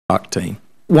octane.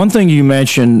 One thing you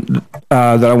mentioned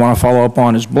that I want to follow up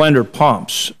on is blender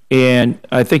pumps. And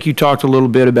I think you talked a little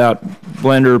bit about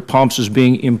blender pumps as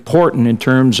being important in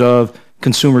terms of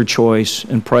consumer choice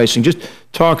and pricing. Just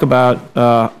talk about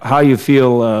how you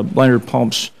feel blender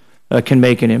pumps can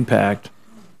make an impact.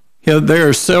 Yeah, there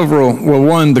are several. Well,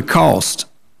 one, the cost.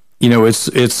 You know,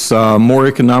 it's more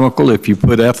economical if you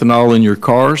put ethanol in your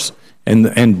cars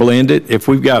and blend it. If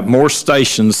we've got more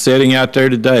stations sitting out there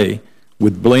today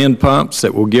with blend pumps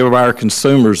that will give our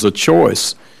consumers a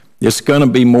choice, it's going to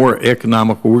be more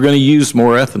economical. We're going to use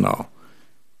more ethanol.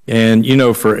 And, you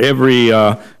know, for every,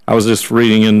 I was just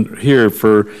reading in here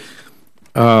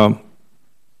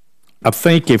I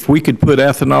think if we could put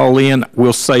ethanol in,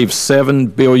 we'll save 7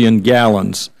 billion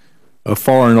gallons of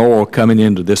foreign oil coming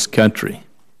into this country.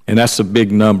 And that's a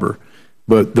big number.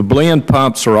 But the blend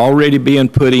pumps are already being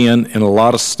put in a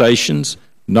lot of stations,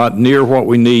 not near what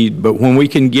we need, but when we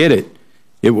can get it,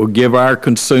 it will give our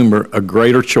consumer a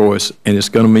greater choice, and it's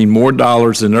going to mean more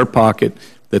dollars in their pocket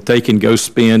that they can go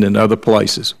spend in other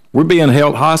places. We're being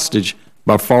held hostage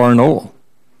by foreign oil.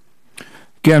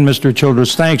 Again, Mr.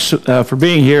 Childress, thanks for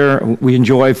being here. We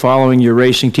enjoy following your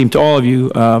racing team. To all of you,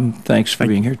 thanks for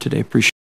being here today. Appreciate it.